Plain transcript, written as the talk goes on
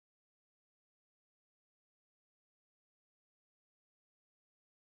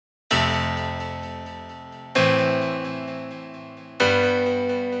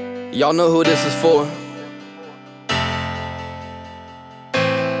Y'all know who this is for.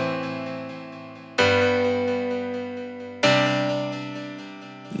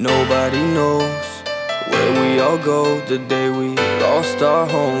 Nobody knows where we all go the day we lost our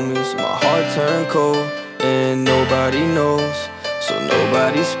homies. My heart turned cold and nobody knows, so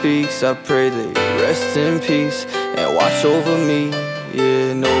nobody speaks. I pray they rest in peace and watch over me.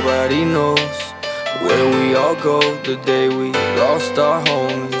 Yeah, nobody knows where we all go the day we lost our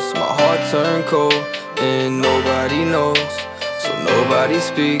homies. My heart turned cold and nobody knows, so nobody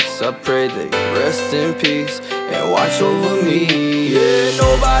speaks. I pray they rest in peace and watch over me. Yeah,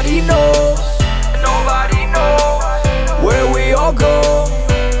 nobody knows where we all go,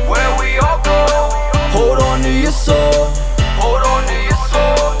 where we all go. Hold on to your soul, hold on to your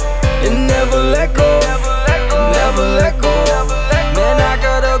soul, and never let go, never let go. Man, I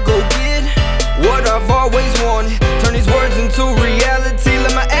gotta go get what I've always wanted. Turn these words into reality.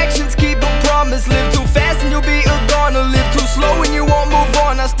 Let my actions keep a promise. Live too fast and you'll be a goner. Live too slow and you won't move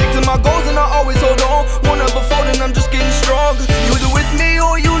on. I stick to my goals and I always hold on. One up before, then I'm just getting stronger. You either with me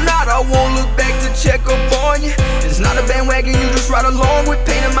or you not. I won't look back to check up on you. It's not a bandwagon, you just ride along with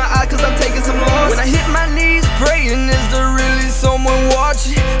pain in my eyes, cause I'm taking some loss. When I hit my knees praying, is there really someone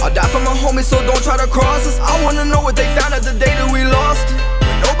watching? I'll die for my homies, so don't try to cross us. I wanna know what they found out the day that we lost it.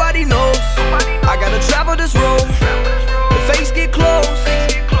 But nobody knows. I gotta travel this road. The fakes get close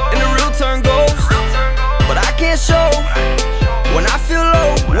and the real turn ghost. But I can't show when I feel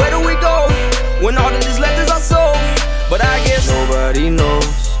low. Where do we go when all that is left is our soul? But I guess nobody knows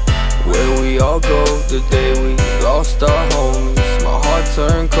where we all go the day we lost our homies. My heart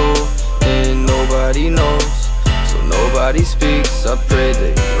turned cold and nobody knows, so nobody speaks. I pray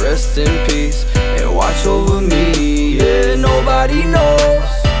they rest in peace and watch over me. Yeah, nobody knows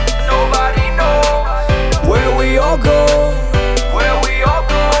where we all go, where we all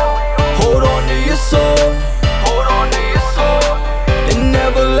go. Hold on to your soul, hold on to your soul, and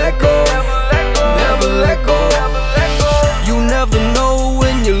never let go, never let go. You never know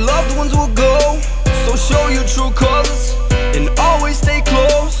when your loved ones will go, so show your true colors and always stay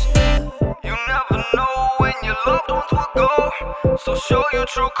close. You never know when your loved ones will go, so show your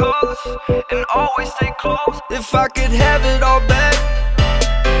true colors and always stay close. If I could have it all back,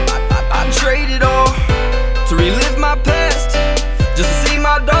 I'd trade it all to relive my past, just to see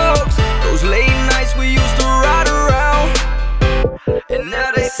my dogs. Those late nights we used to ride around, and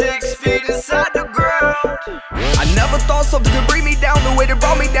now they 6 feet inside the ground. I never thought something could bring me down the way they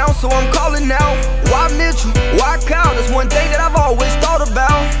brought me down, so I'm calling now. Why Mitchell? Why Kyle? That's one thing that I've always thought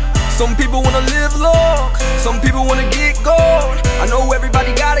about. Some people wanna live long, some people wanna get gold. I know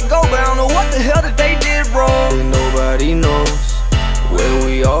everybody gotta go, but I don't know what the hell that they did wrong. And nobody knows where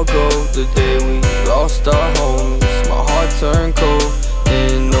we all go the day we lost our homies. My heart turned cold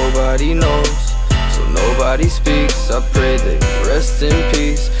and nobody knows, so nobody speaks. I pray they rest in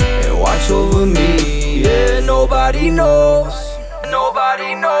peace and watch over me. Yeah, nobody knows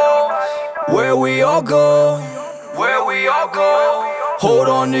where we all go, where we all go. Hold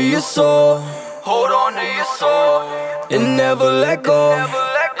on to your soul, hold on to your soul, and never let go,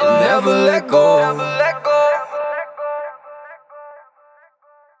 never let go.